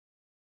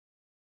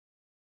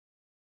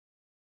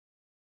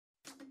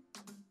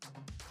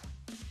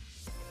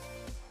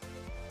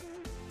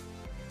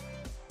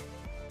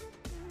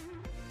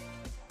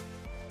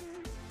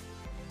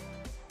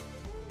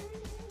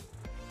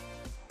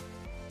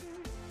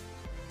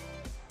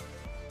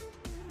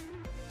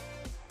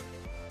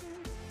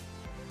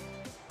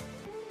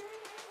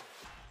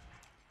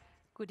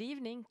Good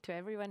evening to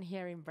everyone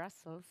here in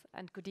Brussels,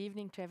 and good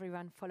evening to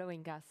everyone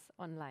following us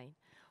online.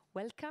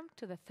 Welcome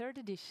to the third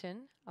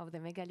edition of the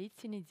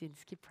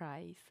Megalizzi-Niedzielski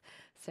Prize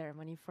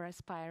ceremony for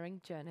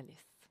aspiring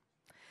journalists.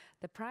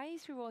 The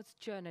prize rewards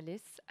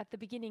journalists at the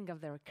beginning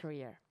of their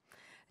career,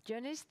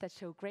 journalists that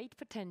show great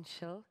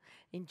potential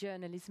in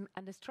journalism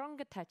and a strong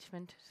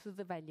attachment to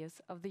the values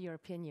of the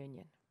European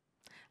Union.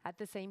 At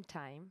the same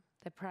time,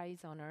 the prize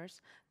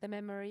honors the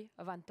memory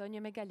of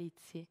Antonio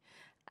Megalizzi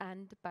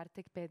and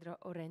Bartek Pedro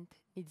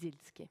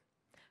Orent-Niedzielski,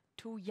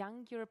 two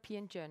young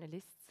European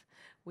journalists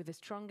with a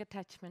strong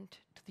attachment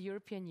to the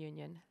European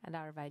Union and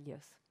our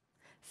values.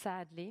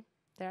 Sadly,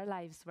 their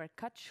lives were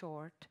cut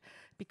short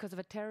because of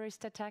a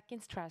terrorist attack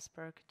in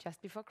Strasbourg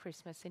just before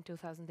Christmas in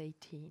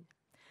 2018.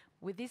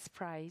 With this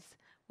prize,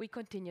 we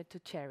continue to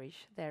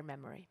cherish their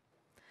memory.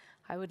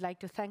 I would like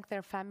to thank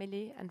their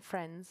family and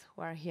friends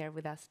who are here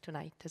with us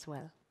tonight as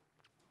well.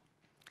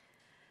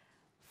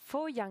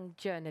 4 young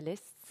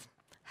journalists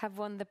have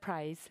won the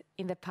prize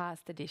in the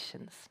past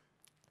editions.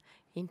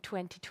 In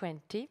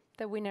 2020,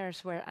 the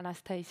winners were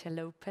Anastasia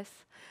Lopez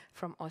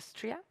from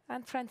Austria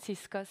and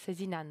Francisco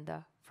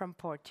Cezinando from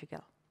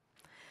Portugal.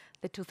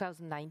 The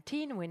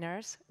 2019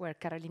 winners were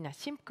Karolina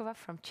Šimkova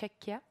from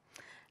Czechia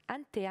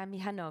and Tea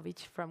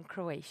Mihanovic from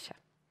Croatia.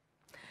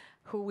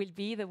 Who will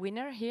be the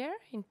winner here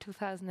in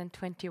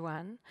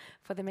 2021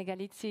 for the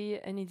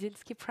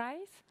Megalizzi-Niedzielski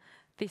Prize?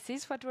 This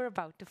is what we're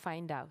about to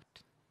find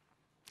out.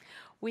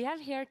 We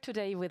have here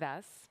today with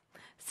us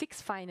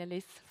 6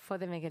 finalists for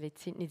the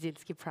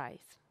Megalizzi-Niedzielski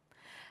Prize.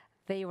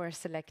 They were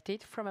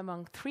selected from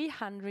among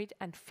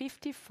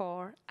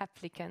 354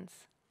 applicants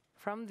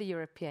from the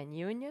European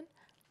Union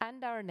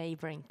and our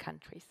neighboring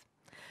countries.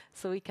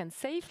 So we can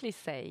safely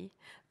say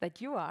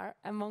that you are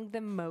among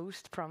the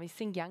most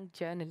promising young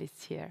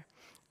journalists here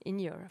in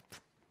Europe.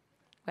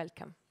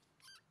 Welcome.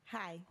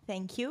 Hi,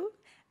 thank you.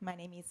 My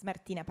name is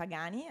Martina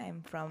Pagani.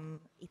 I'm from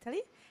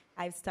Italy.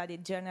 I've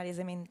studied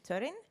journalism in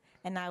Turin,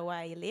 and now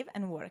I live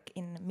and work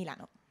in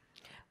Milano.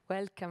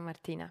 Welcome,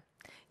 Martina.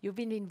 You've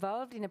been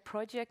involved in a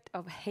project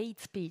of hate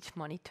speech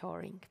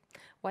monitoring.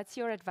 What's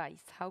your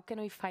advice? How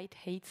can we fight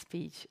hate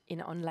speech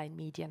in online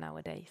media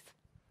nowadays?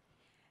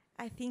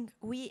 I think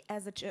we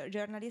as a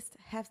journalist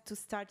have to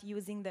start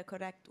using the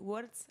correct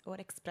words or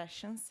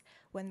expressions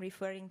when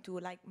referring to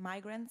like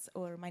migrants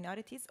or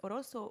minorities, or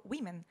also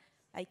women,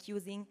 like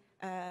using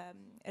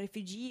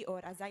refugee or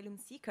asylum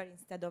seeker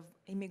instead of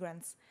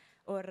immigrants,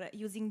 or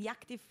using the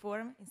active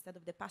form instead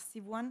of the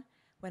passive one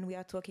when we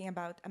are talking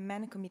about a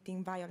man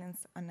committing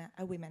violence on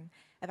a woman.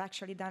 I've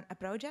actually done a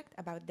project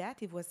about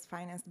that. It was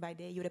financed by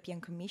the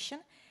European Commission.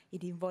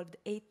 It involved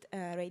 8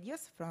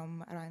 radios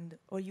from around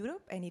all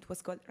Europe, and it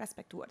was called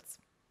Respect Words.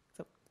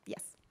 So,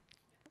 yes.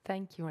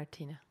 Thank you,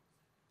 Martina.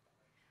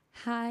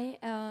 Hi,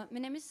 my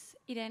name is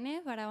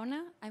Irene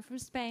Barahona. I'm from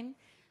Spain.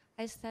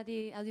 I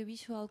study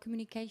audiovisual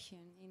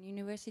communication in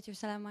University of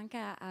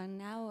Salamanca, and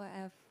now,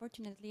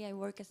 fortunately, I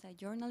work as a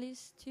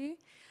journalist too.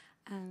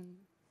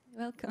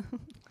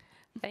 Welcome.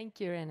 Thank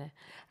you, Irene.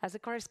 As a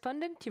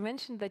correspondent, you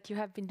mentioned that you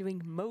have been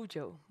doing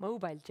MOJO,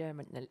 mobile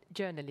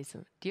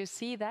journalism. Do you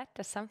see that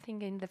as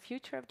something in the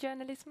future of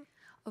journalism?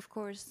 Of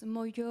course,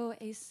 MOJO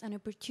is an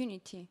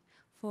opportunity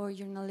for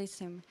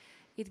journalism.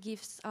 It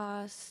gives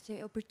us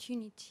the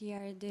opportunity,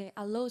 or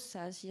allows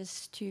us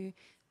just to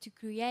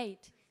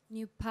create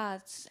new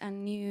paths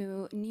and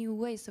new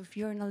ways of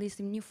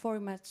journalism, new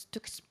formats to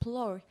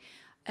explore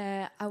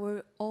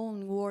our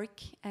own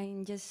work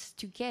and just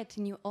to get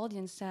new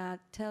audience that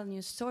tell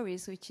new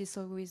stories, which is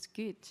always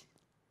good.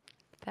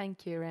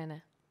 Thank you,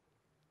 Irene.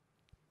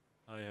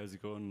 Hi, how's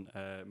it going?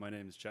 My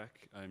name is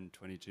Jack. I'm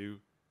 22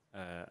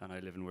 and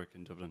I live and work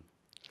in Dublin.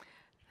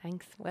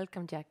 Thanks.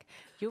 Welcome, Jack.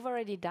 You've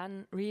already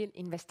done real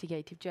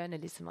investigative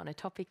journalism on a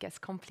topic as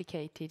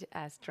complicated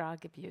as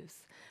drug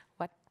abuse.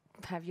 What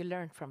have you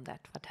learned from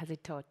that? What has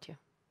it taught you?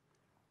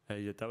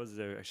 Yeah, that was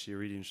actually a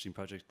really interesting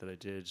project that I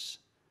did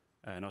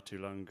not too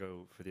long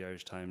ago for the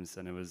Irish Times,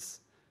 and it was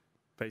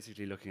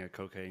basically looking at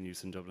cocaine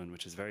use in Dublin,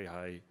 which is very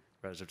high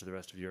relative to the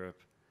rest of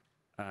Europe.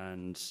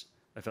 And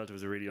I felt it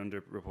was a really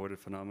underreported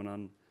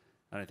phenomenon,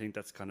 and I think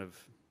that's kind of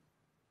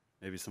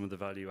maybe some of the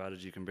value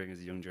added you can bring as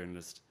a young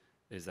journalist,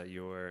 is that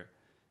you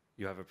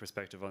have a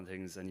perspective on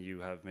things, and you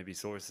have maybe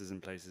sources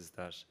in places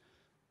that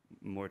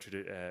more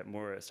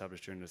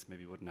established journalists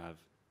maybe wouldn't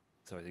have.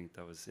 So I think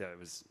that was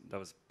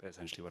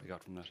essentially what I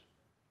got from that.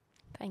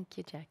 Thank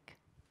you, Jack.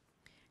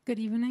 Good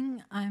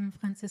evening, I'm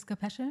Franziska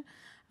Pesche.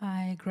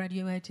 I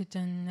graduated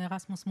in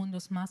Erasmus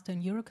Mundus Master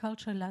in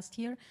Euroculture last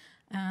year,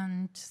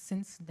 and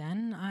since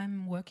then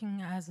I'm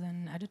working as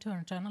an editor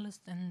and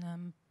journalist in a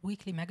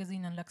weekly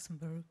magazine in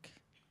Luxembourg.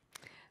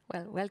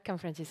 Well, welcome,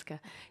 Franziska.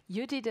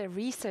 You did a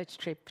research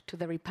trip to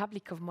the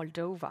Republic of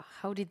Moldova.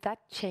 How did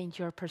that change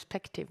your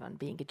perspective on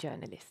being a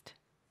journalist?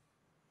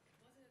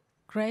 It was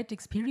a great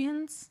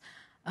experience.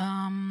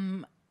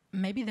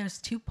 Maybe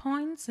there's 2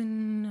 points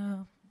in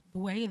the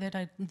way that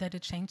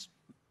it changed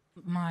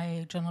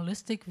my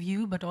journalistic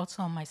view, but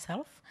also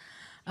myself.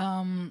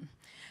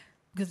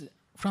 Because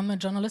from a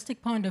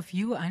journalistic point of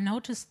view, I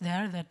noticed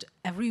there that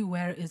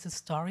everywhere is a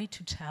story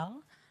to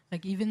tell.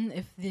 Like even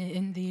if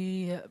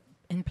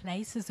in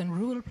places, in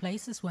rural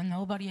places where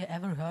nobody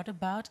ever heard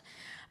about,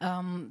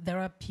 there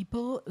are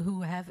people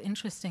who have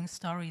interesting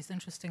stories,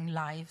 interesting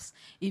lives,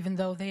 even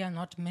though they are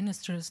not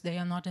ministers, they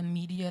are not in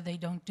media, they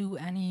don't do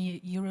any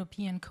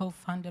European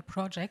co-funded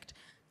project.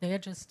 They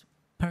are just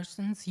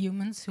persons,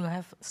 humans who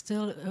have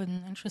still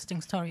an interesting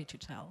story to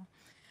tell.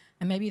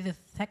 And maybe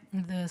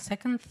the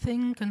second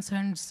thing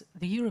concerns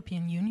the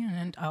European Union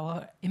and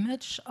our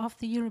image of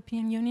the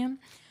European Union.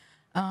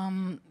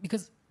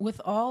 Because with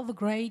all the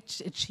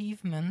great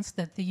achievements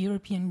that the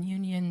European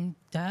Union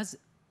does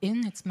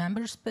in its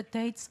member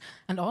states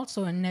and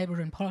also in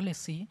neighboring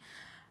policy,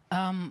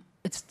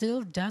 it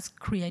still does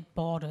create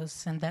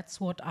borders, and that's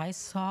what I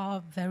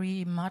saw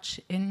very much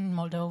in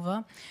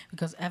Moldova,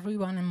 because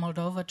everyone in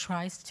Moldova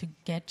tries to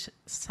get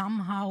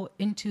somehow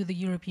into the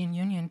European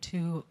Union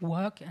to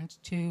work and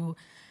to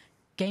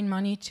gain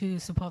money to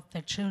support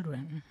their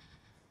children.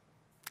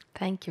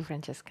 Thank you,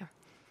 Francesca.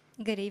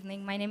 Good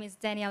evening. My name is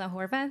Daniela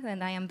Horvath,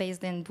 and I am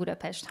based in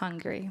Budapest,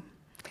 Hungary.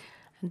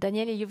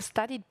 Daniela, you've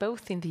studied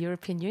both in the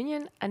European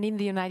Union and in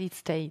the United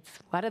States.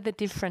 What are the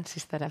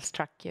differences that have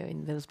struck you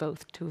in those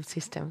both two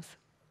systems?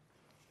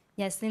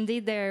 Yes,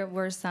 indeed, there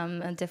were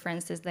some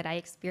differences that I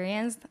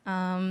experienced.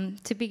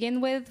 To begin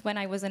with, when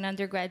I was an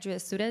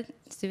undergraduate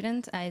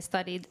student, I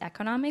studied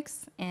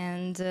economics,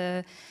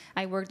 and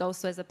I worked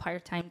also as a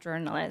part-time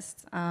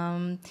journalist.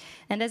 And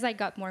as I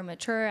got more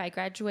mature, I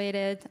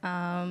graduated,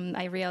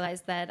 I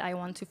realized that I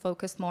want to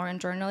focus more on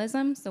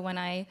journalism. So when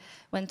I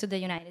went to the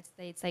United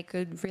States, I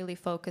could really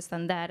focus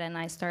on that, and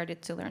I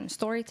started to learn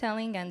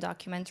storytelling and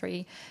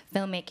documentary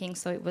filmmaking,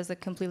 so it was a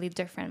completely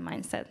different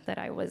mindset that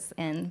I was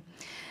in.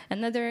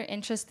 Another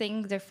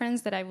interesting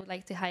difference that I would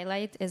like to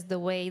highlight is the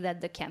way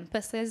that the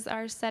campuses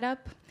are set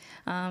up.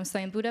 So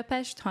in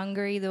Budapest,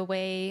 Hungary, the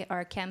way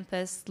our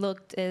campus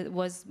looked, it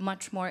was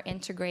much more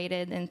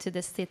integrated into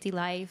the city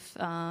life.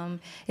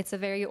 It's a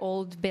very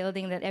old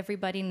building that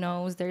everybody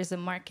knows. There's a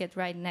market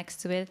right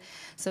next to it.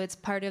 So it's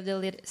part of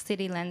the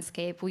city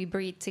landscape. We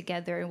breathe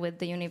together with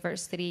the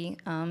university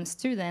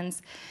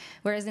students.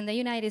 Whereas in the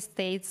United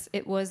States,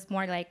 it was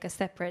more like a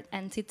separate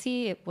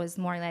entity. It was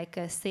more like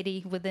a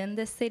city within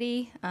the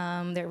city.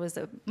 There was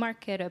a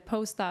market, a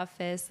post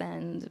office,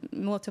 and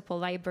multiple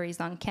libraries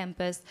on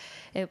campus.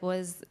 It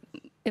was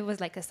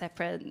like a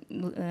separate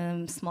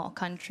small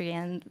country,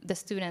 and the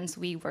students,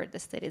 we were the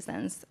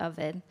citizens of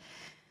it.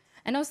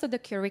 And also the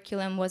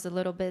curriculum was a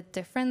little bit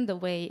different, the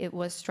way it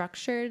was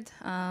structured.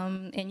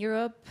 In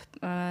Europe,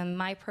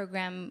 my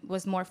program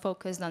was more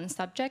focused on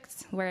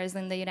subjects, whereas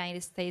in the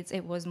United States,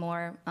 it was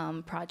more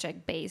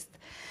project-based.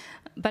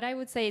 But I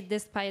would say,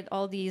 despite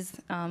all these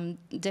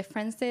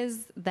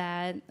differences,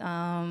 that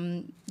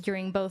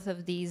during both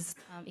of these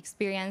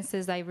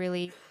experiences, I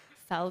really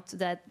felt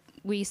that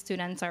we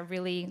students are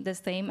really the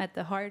same at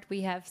the heart.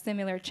 We have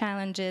similar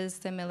challenges,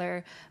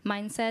 similar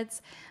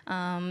mindsets,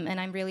 and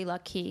I'm really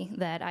lucky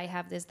that I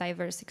have this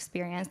diverse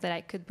experience that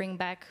I could bring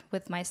back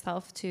with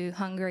myself to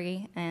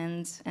Hungary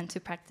and to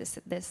practice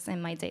this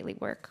in my daily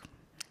work.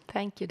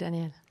 Thank you,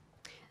 Danielle.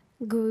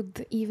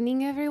 Good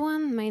evening,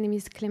 everyone. My name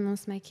is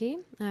Clémence Maquet.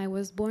 I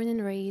was born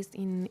and raised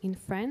in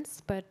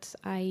France, but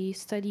I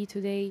study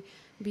today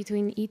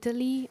between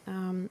Italy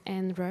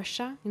and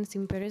Russia in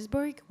St.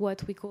 Petersburg,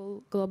 what we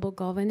call global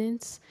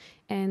governance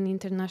and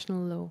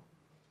international law.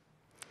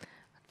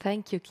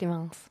 Thank you,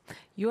 Clémence.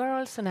 You are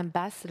also an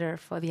ambassador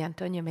for the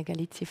Antonio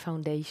Megalizzi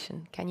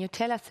Foundation. Can you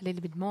tell us a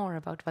little bit more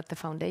about what the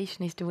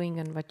foundation is doing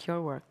and what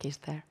your work is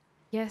there?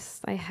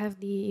 Yes, I have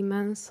the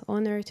immense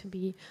honor to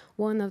be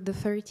one of the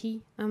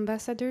 30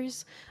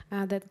 ambassadors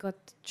that got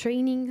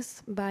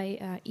trainings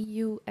by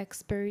EU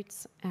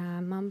experts,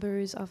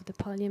 members of the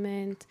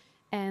parliament,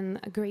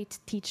 and great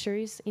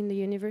teachers in the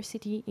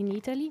university in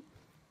Italy.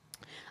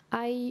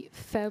 I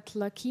felt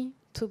lucky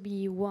to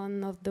be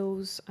one of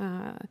those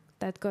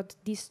that got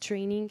this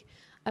training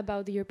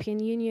about the European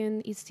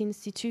Union, its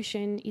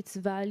institution, its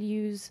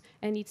values,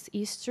 and its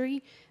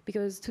history.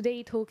 Because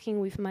today,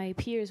 talking with my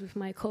peers, with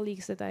my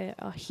colleagues that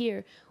are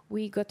here,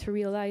 we got to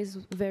realize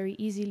very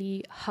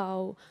easily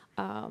how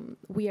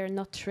we are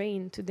not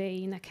trained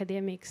today in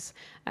academics.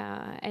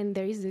 And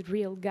there is a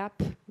real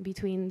gap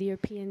between the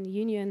European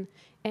Union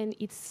and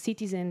its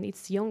citizens,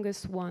 its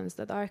youngest ones,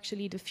 that are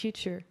actually the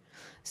future.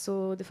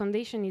 So the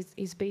foundation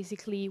is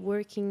basically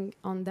working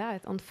on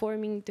that, on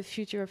forming the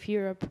future of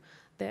Europe,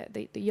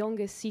 the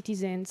youngest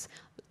citizens,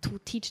 to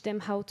teach them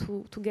how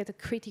to get a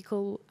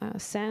critical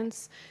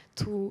sense,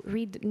 to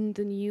read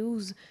the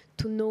news,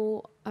 to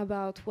know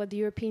about what the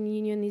European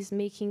Union is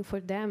making for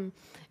them.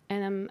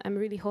 And I'm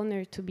really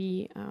honored to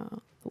be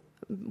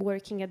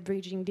working at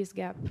bridging this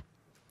gap.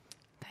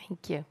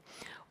 Thank you.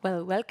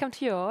 Well, welcome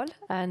to you all,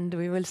 and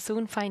we will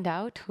soon find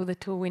out who the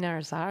two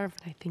winners are.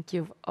 But I think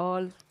you've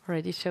all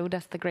already showed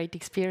us the great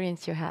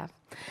experience you have.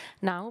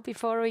 Now,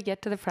 before we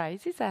get to the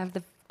prizes, I have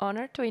the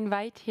honor to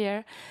invite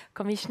here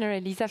Commissioner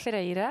Elisa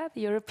Ferreira,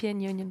 the European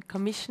Union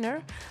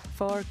Commissioner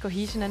for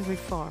Cohesion and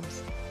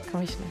Reforms.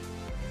 Commissioner.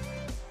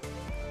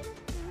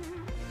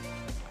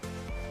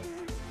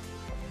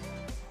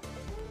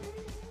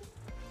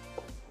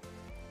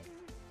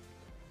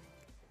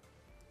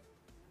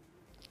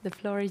 the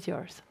floor is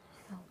yours.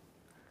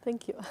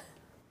 Thank you.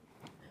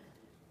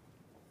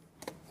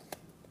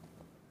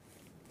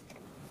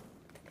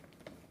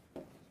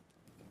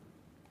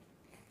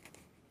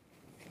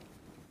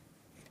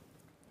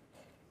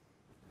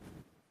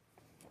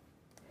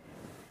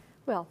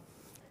 Well,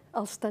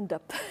 I'll stand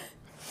up.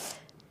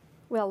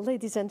 Well,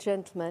 ladies and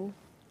gentlemen,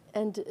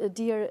 and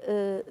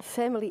dear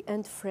family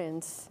and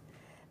friends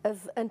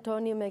of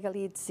Antonio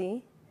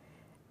Megalizzi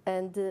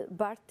and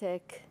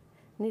Bartek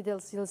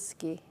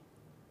Niedzielski,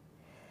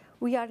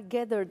 we are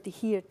gathered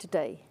here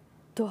today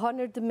to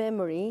honor the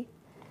memory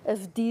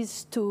of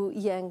these two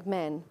young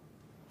men,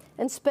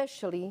 and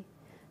especially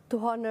to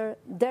honor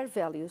their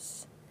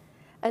values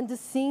and the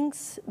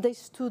things they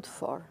stood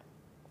for.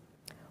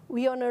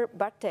 We honor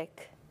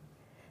Bartek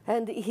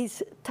and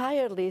his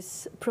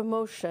tireless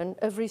promotion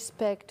of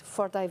respect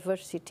for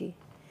diversity.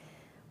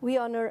 We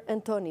honor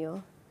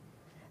Antonio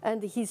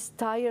and his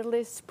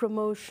tireless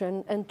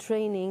promotion and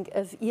training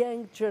of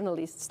young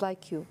journalists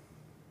like you.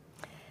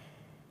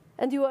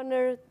 And you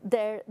honor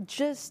their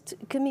just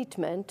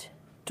commitment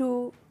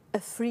to a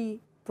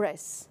free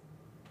press.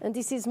 And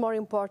this is more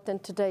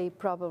important today,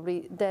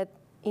 probably, than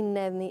in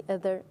any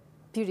other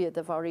period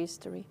of our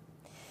history.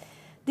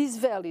 These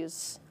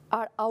values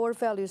are our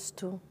values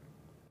too,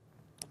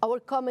 our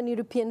common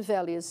European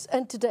values,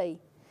 and today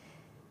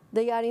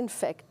they are in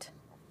fact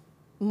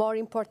more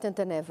important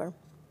than ever.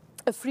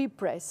 A free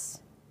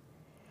press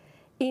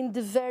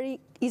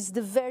is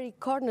the very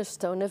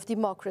cornerstone of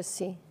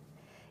democracy.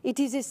 It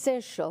is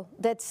essential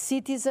that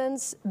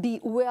citizens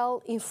be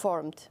well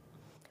informed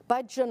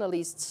by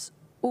journalists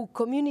who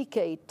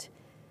communicate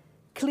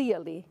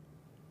clearly,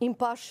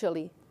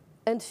 impartially,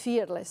 and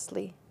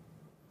fearlessly,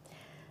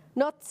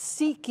 not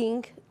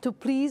seeking to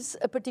please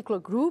a particular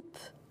group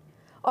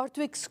or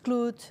to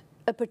exclude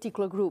a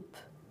particular group,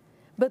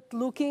 but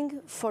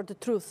looking for the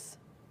truth.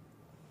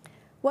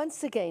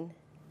 Once again,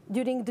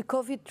 during the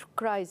COVID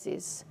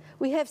crisis,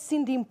 we have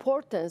seen the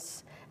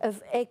importance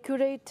of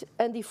accurate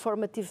and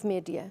informative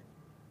media.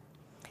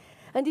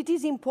 And it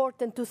is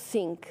important to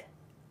think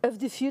of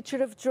the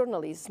future of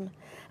journalism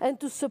and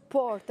to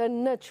support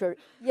and nurture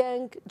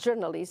young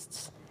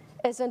journalists,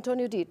 as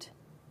Antonio did.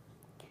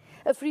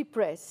 A free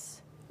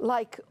press,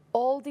 like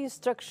all the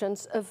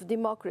instructions of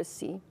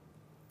democracy,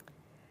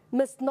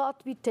 must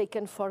not be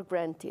taken for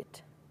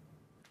granted.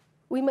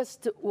 We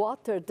must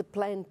water the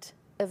plant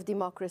of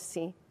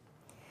democracy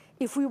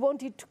if we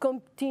want it to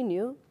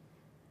continue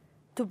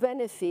to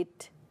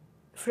benefit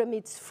from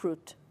its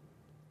fruit.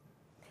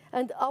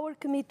 And our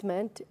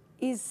commitment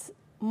is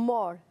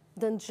more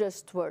than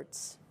just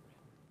words.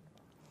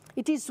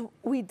 It is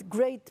with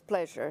great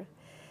pleasure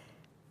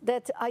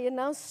that I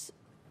announce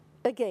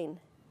again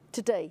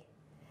today,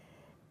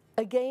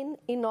 again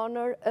in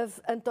honor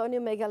of Antonio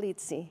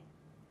Megalizzi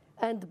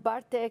and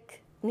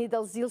Bartek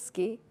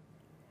Niedzielski,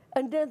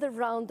 another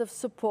round of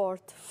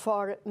support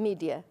for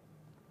media.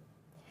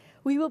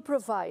 We will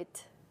provide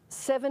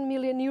 7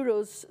 million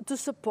euros to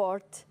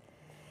support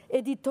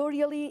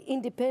editorially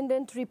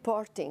independent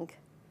reporting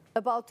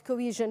about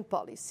cohesion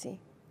policy.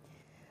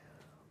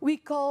 The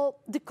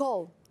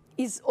call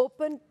is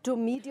open to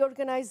media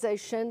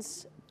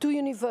organizations, to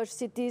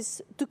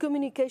universities, to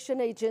communication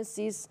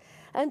agencies,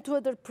 and to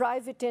other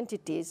private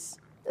entities,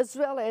 as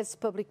well as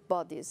public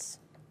bodies.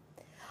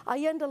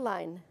 I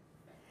underline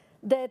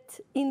that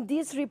in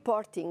this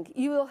reporting,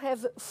 you will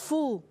have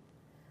full,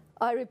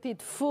 I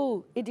repeat,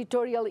 full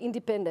editorial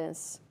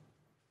independence.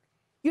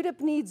 Europe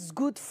needs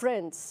good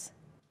friends,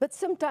 but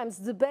sometimes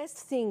the best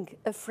thing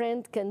a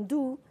friend can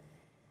do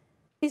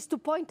is to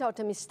point out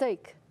a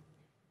mistake.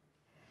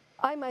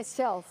 I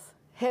myself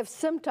have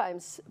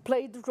sometimes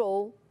played the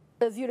role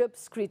of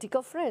Europe's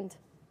critical friend.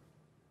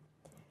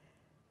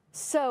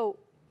 So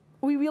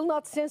we will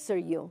not censor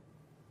you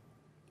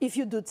if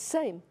you do the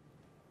same.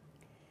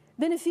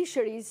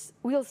 Beneficiaries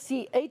will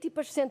see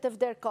 80% of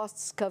their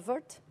costs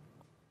covered,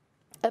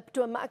 up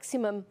to a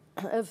maximum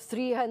of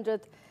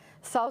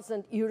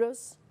 300,000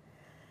 euros.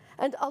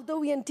 And although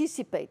we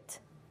anticipate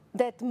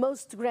that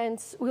most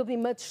grants will be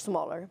much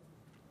smaller,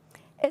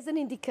 as an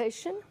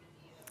indication,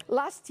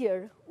 last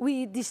year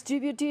we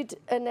distributed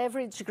an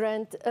average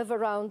grant of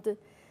around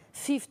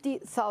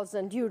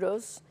 50,000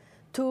 euros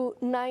to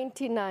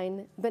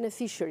 99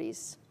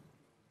 beneficiaries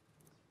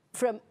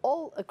from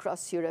all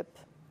across Europe.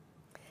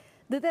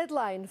 The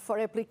deadline for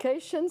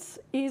applications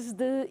is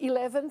the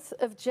 11th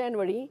of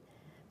January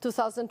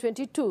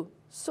 2022,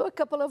 so a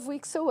couple of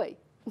weeks away.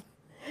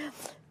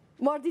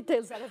 More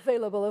details are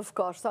available, of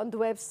course, on the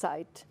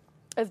website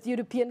of the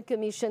European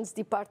Commission's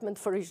Department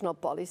for Regional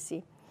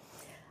Policy.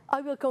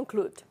 I will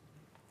conclude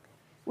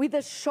with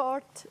a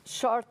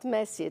short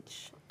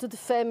message to the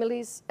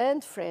families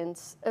and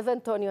friends of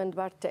Antonio and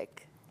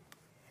Bartek.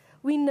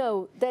 We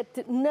know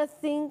that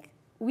nothing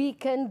we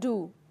can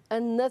do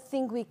and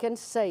nothing we can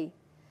say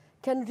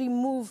can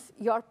remove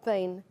your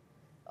pain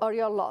or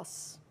your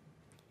loss.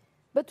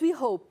 But we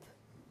hope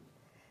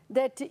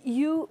that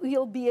you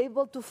will be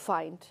able to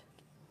find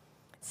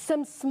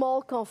some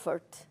small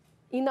comfort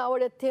in our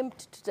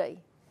attempt today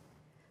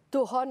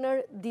to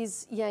honor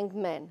these young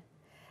men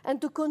and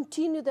to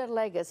continue their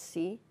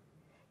legacy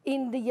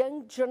in the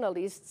young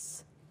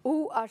journalists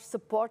who are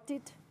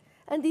supported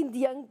and in the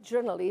young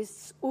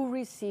journalists who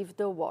receive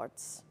the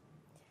awards.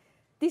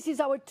 This is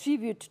our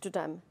tribute to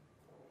them,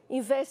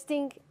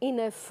 investing in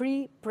a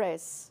free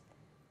press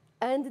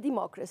and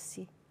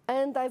democracy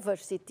and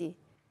diversity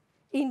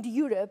in the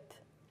Europe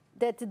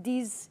that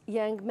these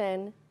young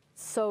men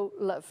so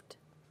loved.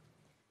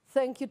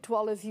 Thank you to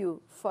all of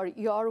you for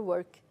your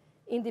work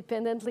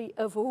independently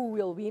of who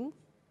will win,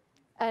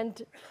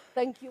 and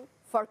thank you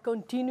for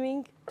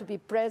continuing to be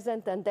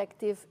present and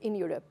active in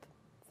Europe.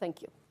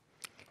 Thank you.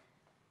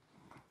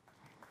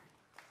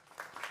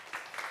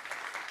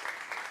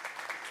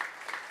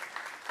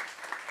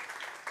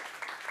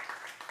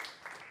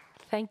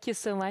 Thank you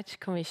so much,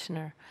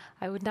 Commissioner.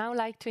 I would now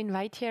like to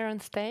invite here on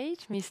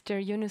stage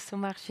Mr.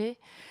 Omarjee,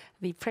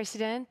 the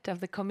President of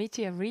the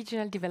Committee of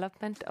Regional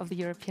Development of the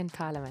European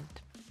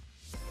Parliament.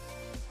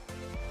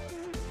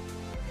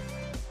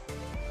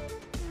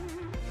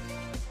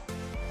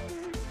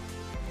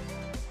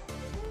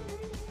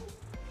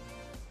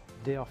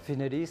 Dear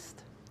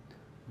finalists,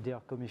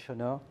 dear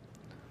Commissioner,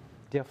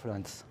 dear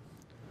friends,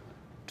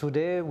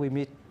 today we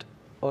meet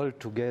all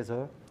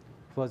together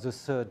for the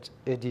third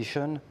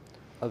edition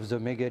of the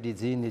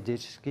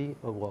Megalizzi-Niedzielski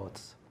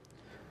Awards.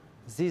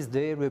 This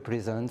day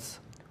represents,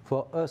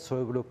 for us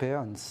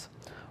Europeans,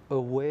 a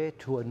way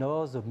to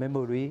honor the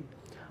memory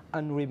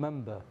and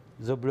remember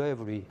the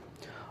bravery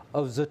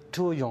of the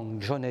two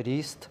young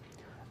journalists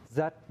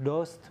that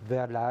lost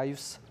their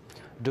lives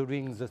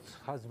during the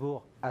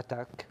Strasbourg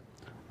attack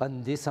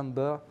on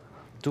December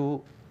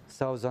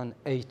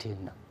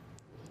 2018.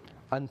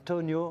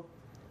 Antonio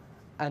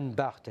and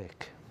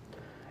Bartek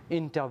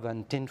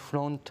intervened in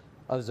front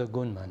of the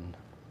gunman.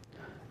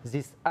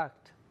 This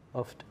act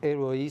of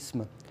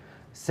heroism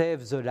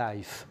saved the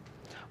life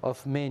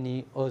of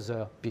many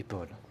other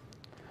people.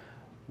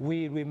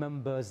 We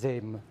remember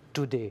them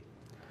today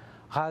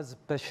as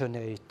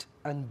passionate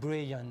and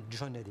brilliant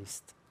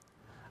journalists.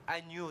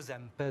 I knew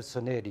them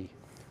personally.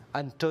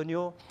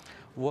 Antonio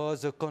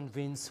was a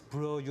convinced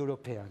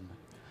pro-European,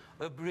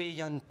 a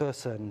brilliant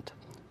person,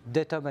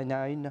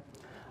 determined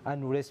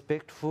and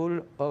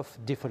respectful of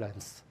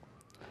difference.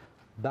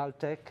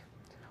 Bartek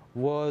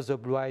was a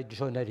bright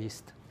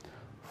journalist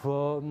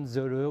from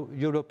the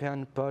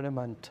European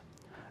Parliament.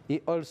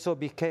 He also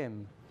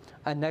became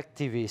an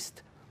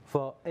activist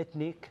for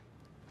ethnic,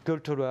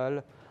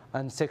 cultural,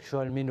 and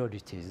sexual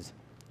minorities.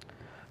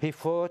 He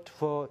fought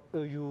for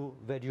EU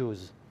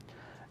values.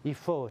 He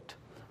fought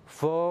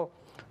for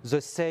the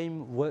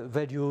same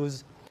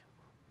values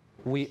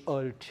we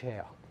all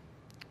share.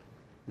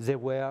 They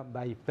were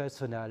my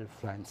personal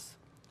friends.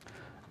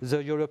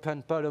 The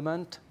European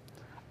Parliament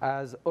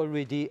has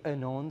already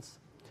announced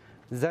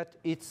that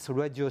its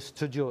radio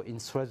studio in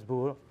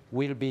Strasbourg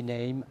will be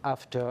named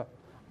after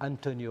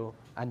Antonio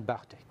and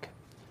Bartek.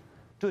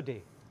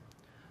 Today,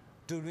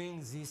 during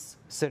this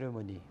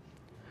ceremony,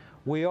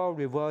 we are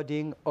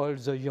rewarding all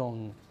the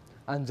young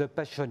and the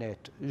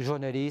passionate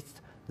journalists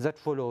that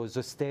follow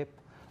the steps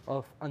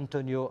of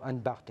Antonio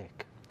and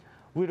Bartek.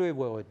 We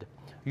reward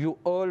you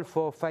all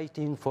for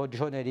fighting for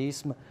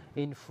journalism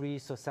in free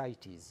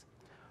societies.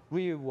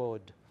 We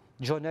reward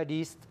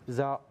journalists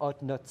that are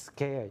not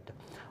scared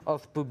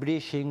of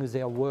publishing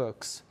their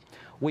works.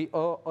 We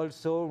are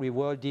also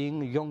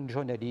rewarding young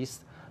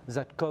journalists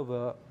that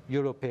cover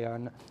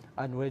European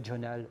and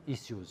regional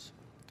issues.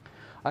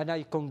 And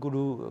I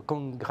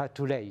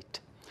congratulate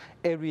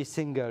every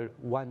single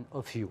one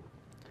of you.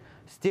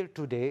 Still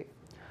today,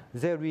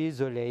 there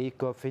is a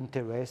lack of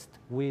interest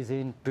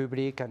within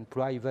public and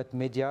private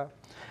media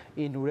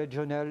in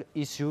regional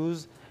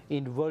issues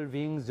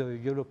involving the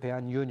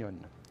European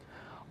Union.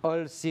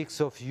 All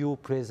 6 of you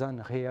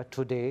present here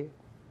today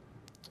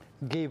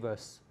give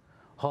us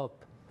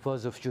hope for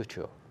the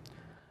future.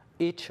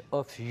 Each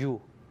of you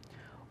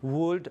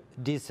would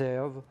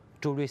deserve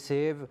to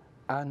receive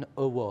an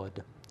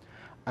award,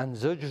 and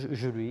the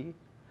jury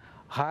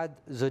had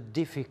the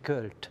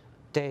difficult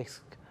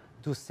task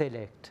to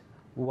select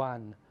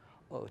one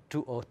or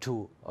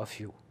two of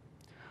you.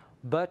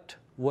 But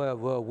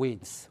whoever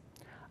wins,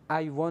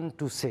 I want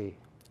to say,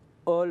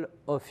 all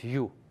of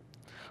you,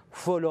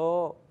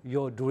 follow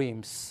your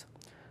dreams,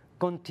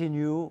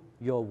 continue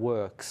your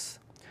works,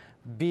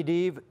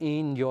 believe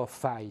in your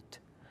fight,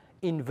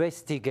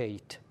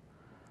 investigate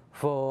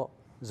for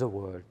the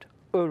world.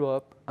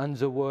 Europe and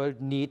the world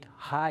need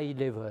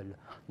high-level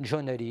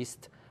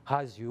journalists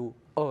as you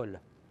all.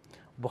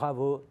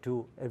 Bravo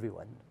to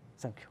everyone.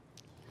 Thank you.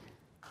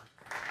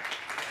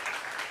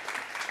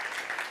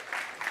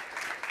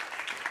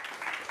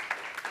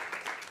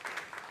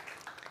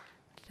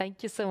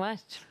 Thank you so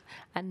much.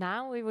 And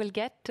now we will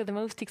get to the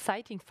most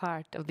exciting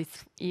part of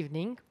this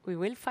evening. We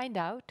will find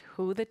out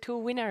who the 2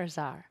 winners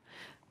are.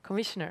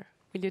 Commissioner,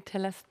 will you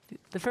tell us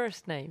the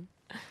first name?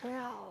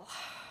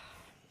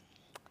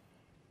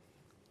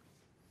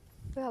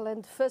 Well,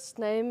 and the first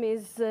name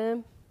is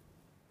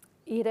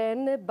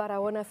Irene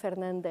Barahona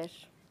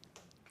Fernandez.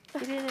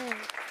 Irene.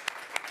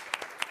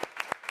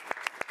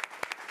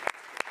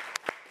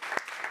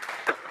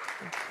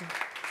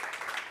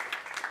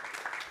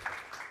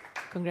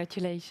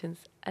 Congratulations.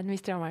 And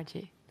Mr.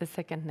 Omarjee, the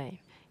second name.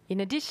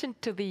 In addition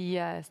to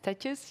the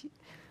statues,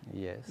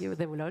 Yes.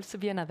 there will also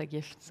be another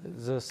gift. So.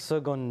 The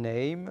second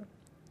name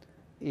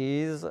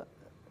is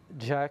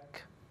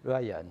Jack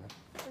Ryan.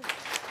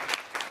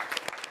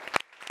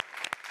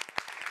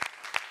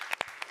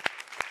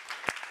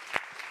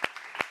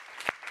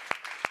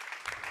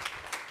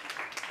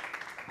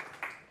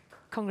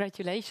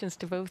 Congratulations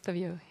to both of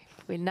you.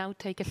 We'll now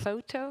take a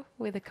photo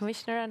with the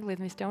Commissioner and with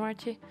Mr.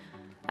 Omarjee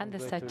and the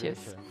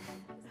statues.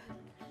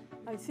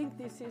 I think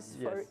this is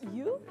for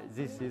you.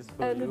 This is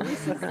for And you.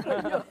 this is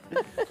for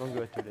you.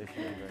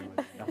 Congratulations very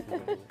much. Merci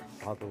beaucoup.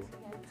 Bravo.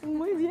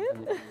 Muy bien.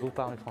 Vous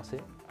parlez français?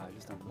 Ah,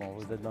 juste un peu. Bon,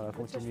 vous êtes dans la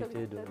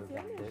continuité de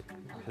Bartek,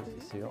 je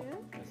suis sûr.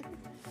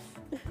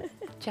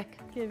 Jack.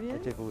 Qué bien.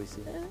 Mettez-vous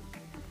ici.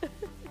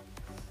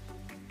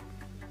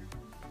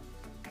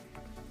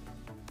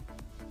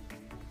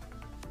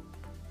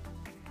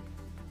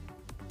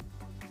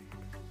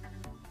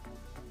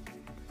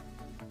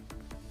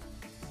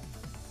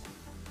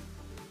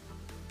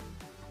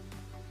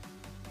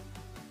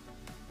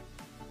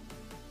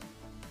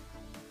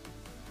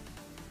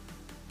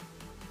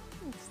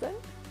 ¿Está?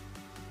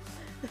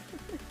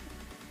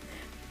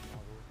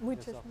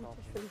 Muchas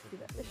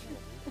felicidades.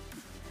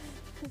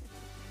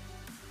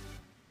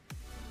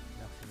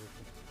 Merci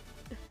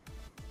beaucoup.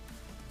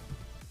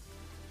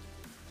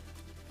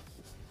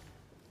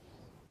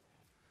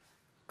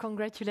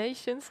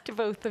 Congratulations to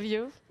both of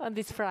you on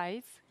this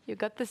prize. You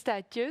got the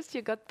statues,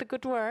 you got the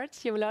good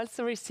words. You will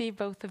also receive,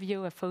 both of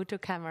you, a photo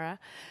camera,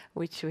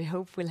 which we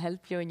hope will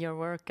help you in your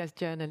work as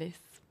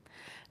journalists.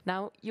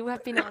 Now, you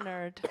have been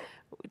honored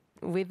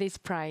with this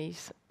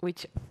prize,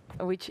 which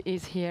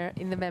is here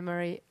in the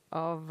memory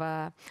of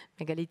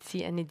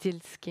Megalizzi and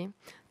Niedzielski,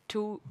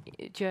 two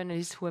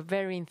journalists who are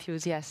very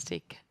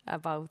enthusiastic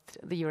about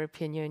the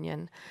European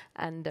Union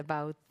and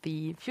about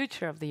the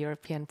future of the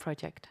European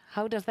project.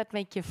 How does that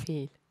make you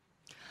feel?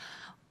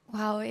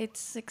 Wow,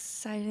 it's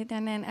exciting,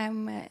 and then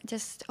I'm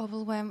just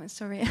overwhelmed.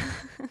 Sorry,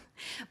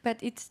 but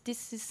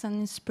this is an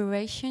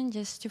inspiration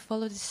just to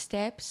follow the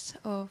steps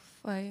of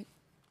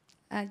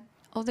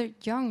other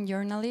young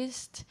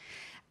journalists,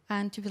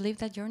 and to believe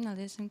that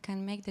journalism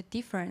can make the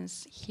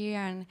difference here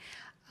and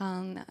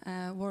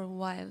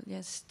worldwide.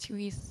 Just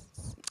we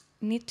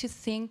need to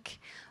think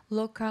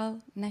local,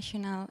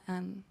 national,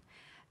 and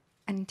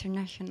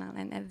international,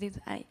 and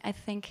I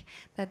think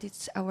that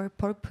it's our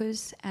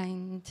purpose,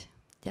 and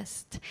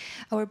just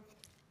our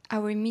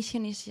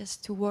mission is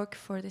just to work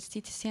for the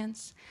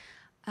citizens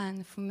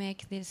and to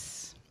make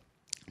this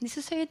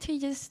society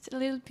just a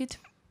little bit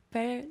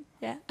better.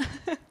 Yeah.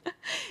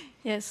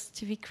 Yes,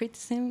 to be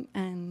criticism,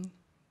 and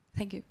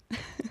thank you.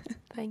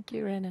 Thank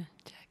you, Rena.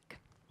 Jack.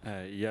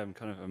 Yeah,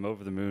 I'm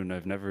over the moon.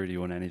 I've never really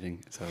won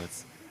anything, so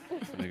it's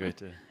really great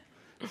to.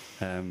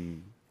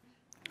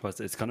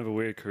 It's kind of a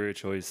weird career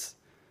choice,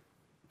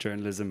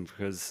 journalism,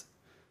 because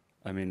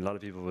I mean a lot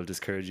of people will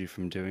discourage you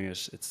from doing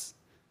it. It's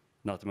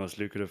not the most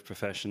lucrative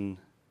profession.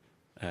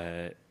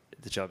 The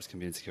jobs can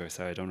be insecure.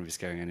 Sorry, I don't want to be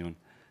scaring anyone.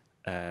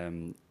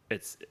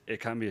 It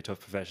can be a tough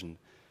profession,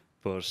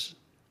 but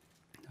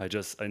I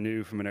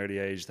knew from an early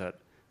age that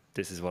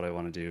this is what I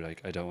want to do.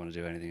 Like, I don't want to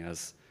do anything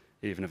else,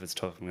 even if it's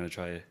tough. I'm going to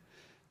try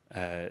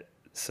it.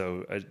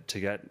 So to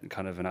get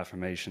kind of an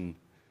affirmation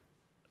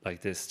like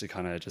this, to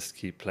kind of just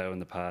keep plowing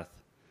the path,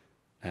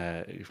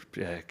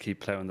 keep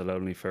plowing the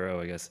lonely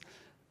furrow, I guess.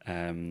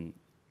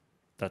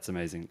 That's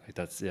amazing. Like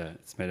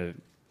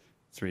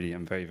it's really,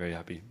 I'm very, very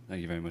happy.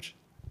 Thank you very much.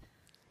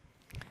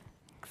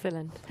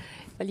 Excellent.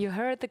 Well, you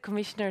heard the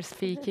Commissioner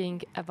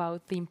speaking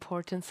about the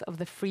importance of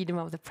the freedom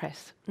of the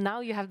press.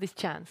 Now you have this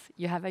chance.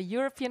 You have a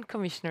European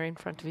Commissioner in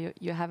front of you.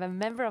 You have a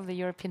member of the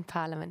European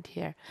Parliament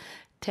here.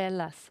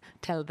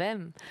 Tell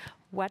them,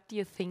 what do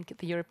you think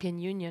the European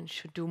Union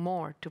should do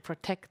more to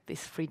protect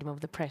this freedom of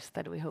the press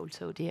that we hold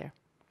so dear?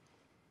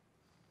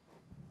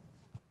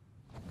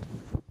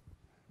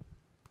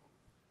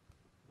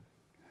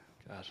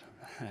 God.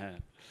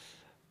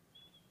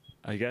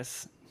 I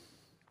guess,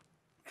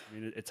 I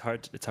mean, it's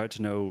hard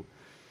to know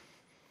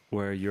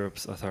where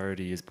Europe's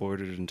authority is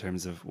bordered in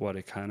terms of what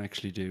it can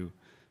actually do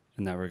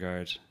in that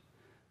regard.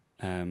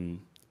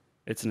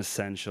 It's an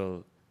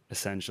essential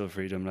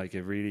freedom. Like,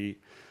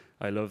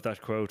 I love that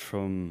quote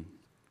from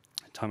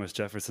Thomas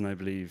Jefferson, I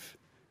believe.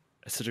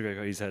 It's such a great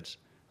quote. He said,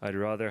 "I'd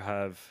rather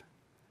have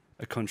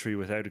a country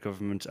without a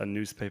government and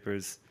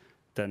newspapers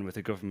than with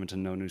a government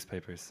and no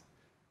newspapers,"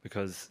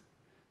 because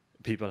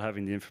people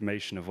having the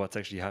information of what's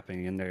actually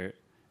happening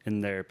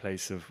in their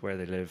place of where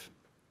they live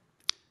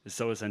is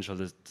so essential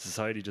that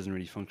society doesn't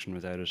really function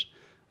without it.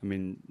 I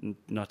mean,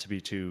 not to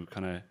be too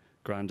kind of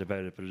grand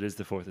about it, but it is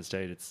the fourth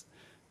estate.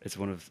 As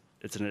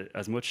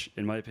much,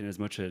 in my opinion, as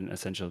much an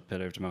essential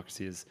pillar of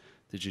democracy as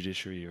the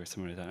judiciary or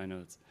something like that. I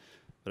know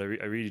but I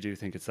really do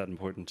think it's that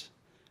important.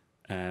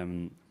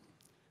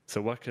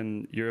 So what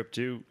can Europe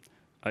do?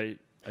 I'm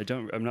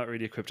not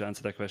really equipped to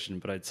answer that question,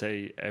 but I'd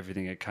say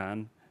everything it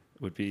can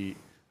would be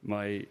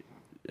my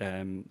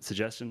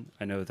suggestion.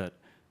 I know that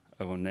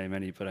I won't name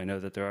any, but I know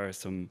that there are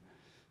some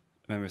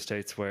member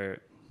states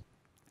where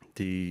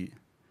the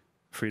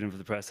freedom of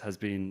the press has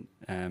been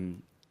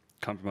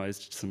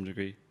compromised to some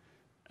degree.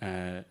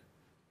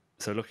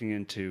 So looking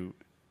into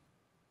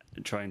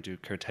trying to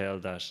curtail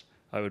that,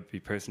 I would be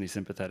personally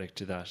sympathetic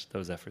to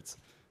those efforts.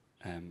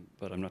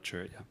 But I'm not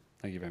sure. Yeah,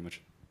 thank you very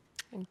much.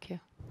 Thank you.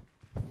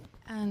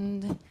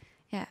 And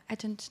yeah, I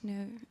don't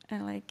know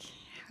like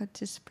how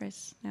to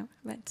express now,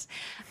 but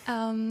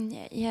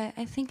yeah,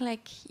 I think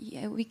like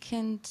we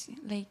can't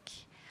like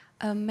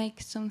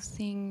make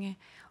something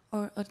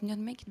or not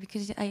make it,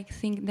 because I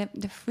think that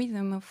the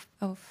freedom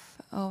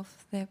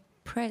of the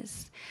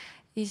press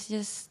is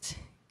just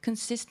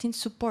consistent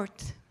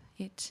support.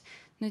 It's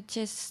not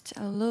just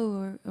a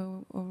law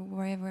or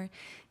wherever.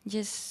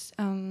 Just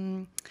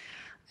I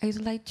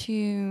would like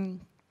to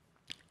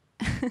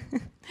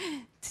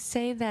to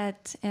say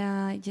that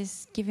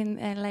just given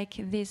like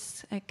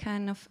this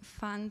kind of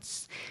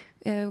funds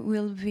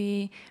will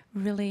be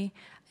really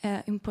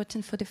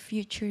important for the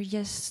future,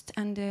 just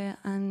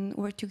and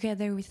work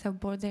together without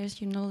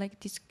borders, you know, like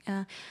this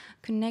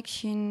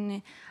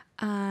connection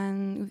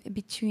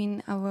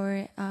between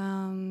our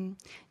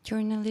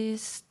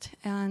journalists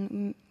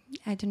and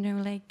I don't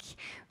know, like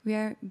we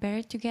are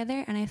better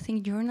together, and I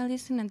think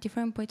journalism and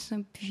different points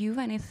of view,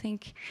 and I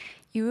think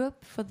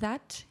Europe for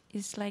that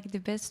is like the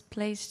best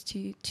place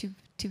to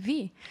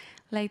be,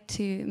 like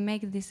to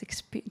make these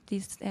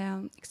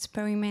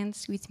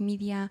experiments with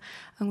media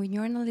and with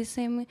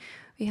journalism.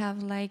 We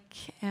have like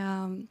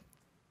a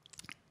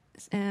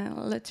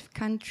lot of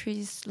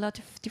countries, a lot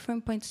of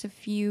different points of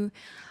view,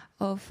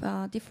 of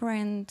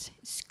different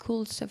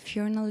schools of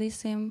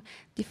journalism,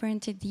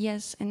 different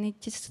ideas, and I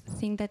just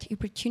think that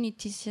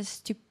opportunities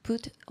just to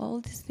put all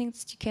these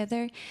things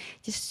together,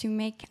 just to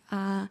make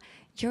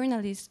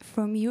journalists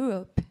from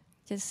Europe,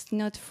 just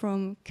not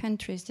from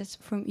countries, just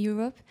from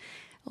Europe,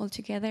 all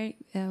together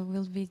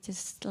will be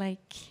just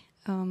like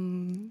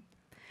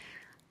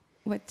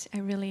what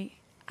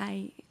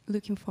I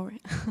looking for.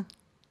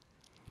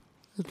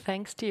 Well,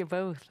 thanks to you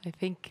both. I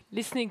think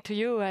listening to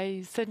you,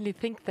 I certainly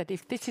think that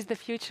if this is the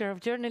future of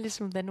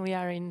journalism, then we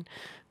are in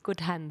good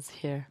hands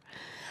here.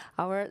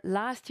 Our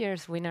last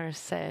year's winners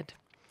said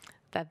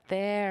that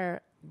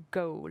their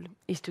goal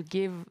is to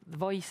give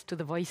voice to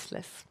the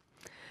voiceless.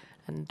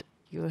 And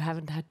you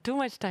haven't had too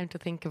much time to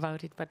think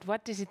about it, but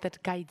what is it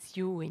that guides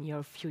you in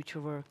your future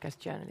work as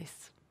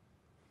journalists?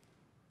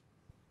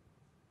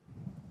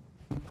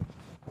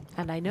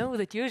 And I know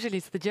that usually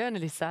it's the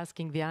journalists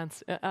asking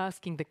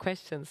the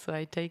questions, so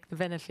I take the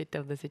benefit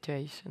of the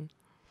situation.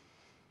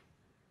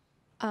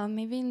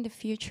 Maybe in the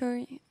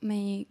future,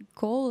 my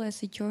goal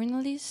as a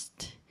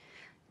journalist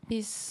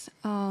is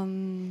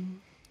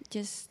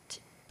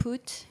just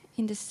put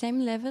in the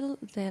same level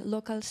the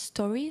local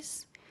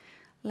stories.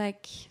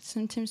 Like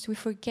sometimes we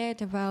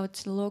forget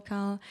about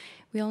local,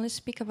 we only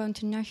speak about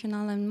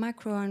international and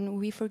macro, and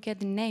we forget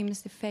the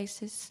names, the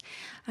faces.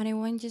 And I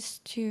want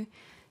just to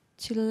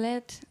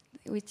let,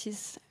 which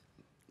is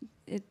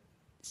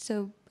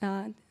so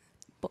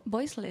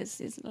voiceless,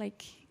 is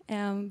like,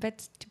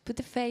 but to put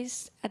the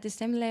face at the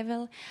same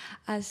level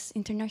as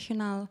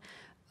international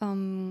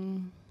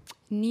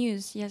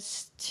news,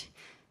 just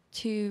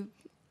to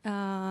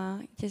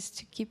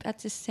keep at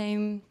the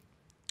same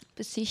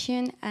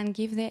position and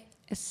give the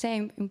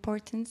same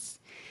importance.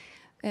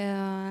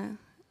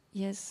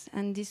 Yes,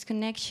 and this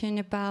connection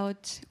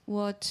about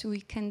what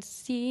we can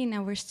see in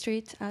our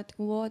street, at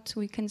what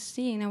we can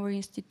see in our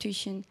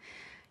institution.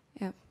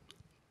 Yeah.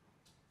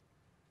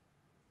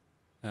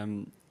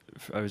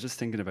 I was just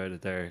thinking about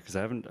it there because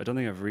I don't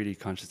think I've really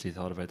consciously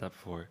thought about that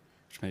before,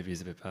 which maybe is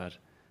a bit bad.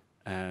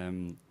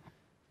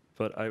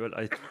 But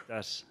I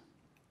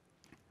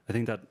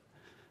think that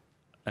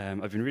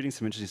I've been reading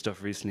some interesting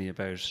stuff recently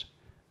about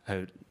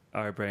how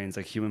our brains,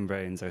 like human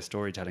brains, our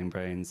storytelling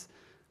brains,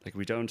 like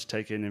we don't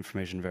take in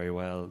information very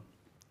well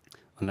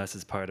unless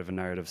it's part of a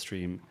narrative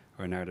stream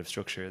or a narrative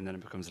structure, and then it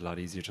becomes a lot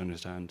easier to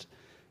understand.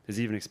 There's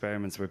even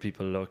experiments where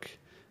people look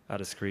at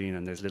a screen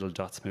and there's little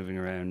dots moving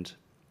around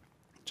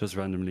just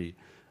randomly,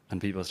 and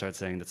people start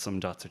saying that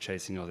some dots are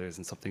chasing others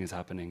and something is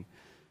happening.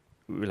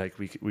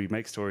 We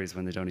make stories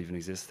when they don't even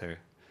exist there.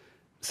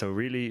 So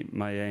really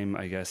my aim,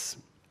 I guess,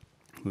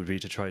 would be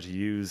to try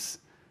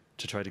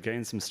to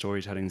gain some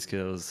storytelling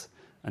skills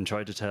and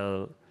try to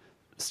tell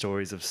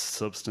stories of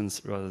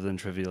substance rather than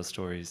trivial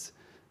stories.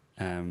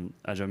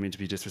 I don't mean to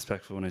be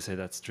disrespectful when I say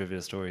that's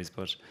trivial stories,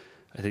 but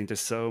I think there's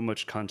so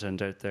much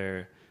content out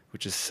there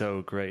which is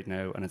so great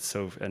now, and it's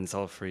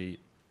all free.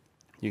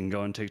 You can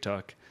go on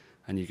TikTok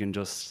and you can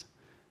just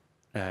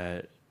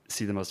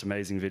see the most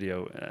amazing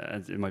video.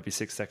 It might be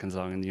 6 seconds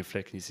long, and you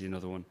flick and you see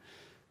another one.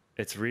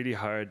 It's really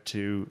hard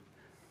to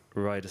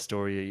write a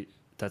story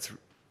that's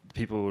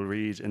people will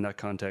read in that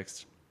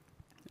context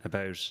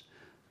about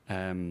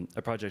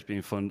a project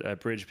being a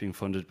bridge being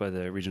funded by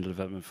the Regional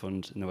Development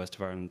Fund in the west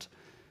of Ireland.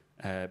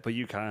 But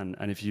you can,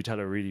 and if you tell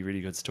a really,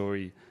 really good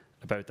story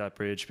about that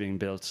bridge being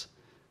built,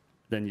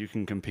 then you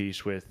can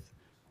compete with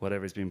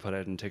whatever's being put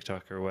out on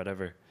TikTok or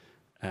whatever.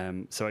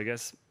 So I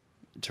guess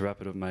to wrap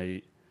it up,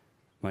 my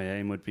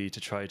aim would be to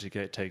try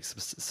to take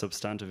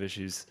substantive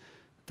issues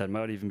that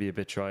might even be a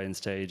bit dry and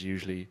staid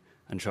usually,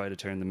 and try to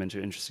turn them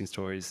into interesting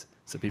stories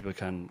so people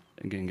can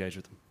engage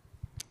with them.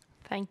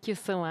 Thank you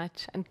so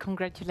much, and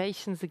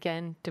congratulations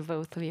again to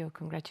both of you.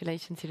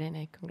 Congratulations,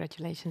 Irene.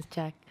 Congratulations,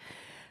 Jack.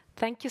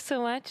 Thank you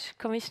so much,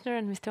 Commissioner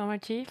and Mr.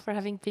 Omarjee, for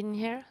having been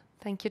here.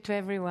 Thank you to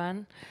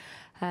everyone.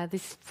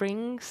 This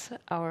brings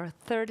our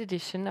third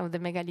edition of the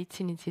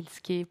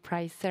Megalizzi-Niedzielski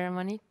Prize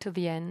ceremony to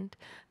the end.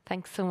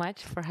 Thanks so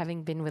much for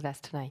having been with us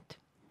tonight.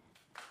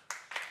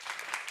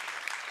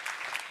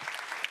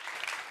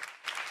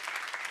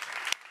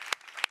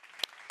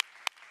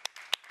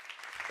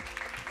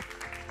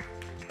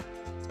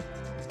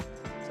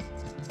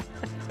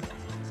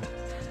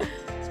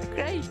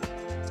 Great.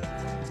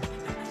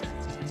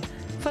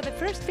 For the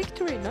first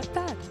victory, not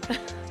bad.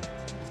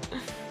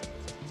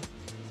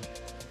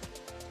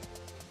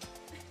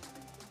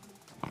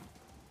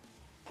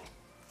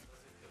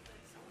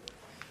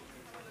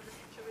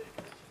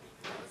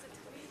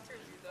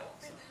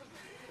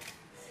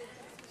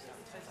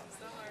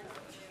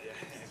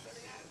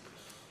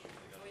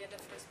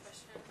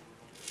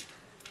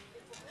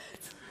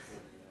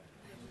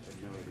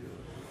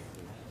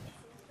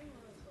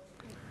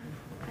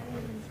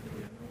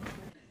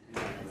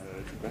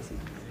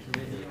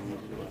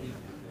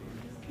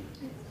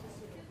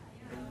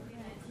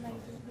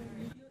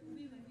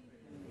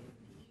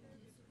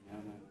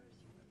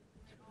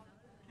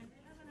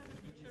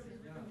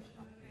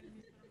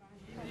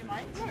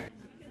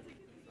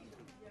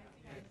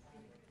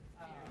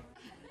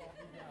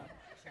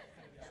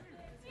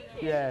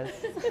 Yes.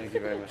 Thank you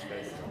very much,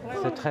 guys.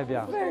 C'est très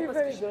bien. Very,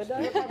 very good.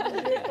 I'm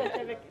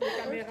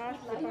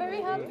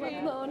very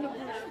happy. No, no.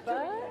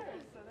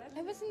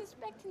 I wasn't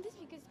expecting this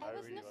because I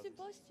was not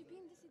supposed to be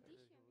in this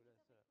edition.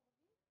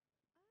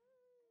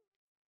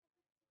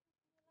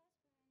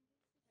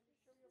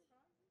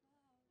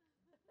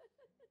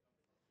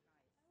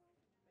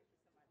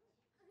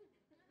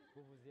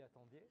 Vous vous y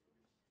attendiez?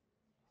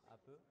 Un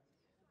peu?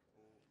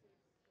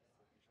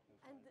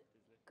 And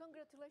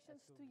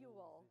congratulations to you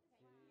all,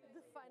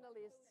 the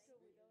finalists.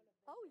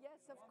 Oh, yes,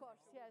 of course.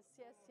 Yes,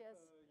 yes, yes.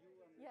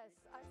 Yes,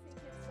 I think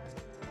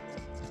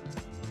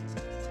it's...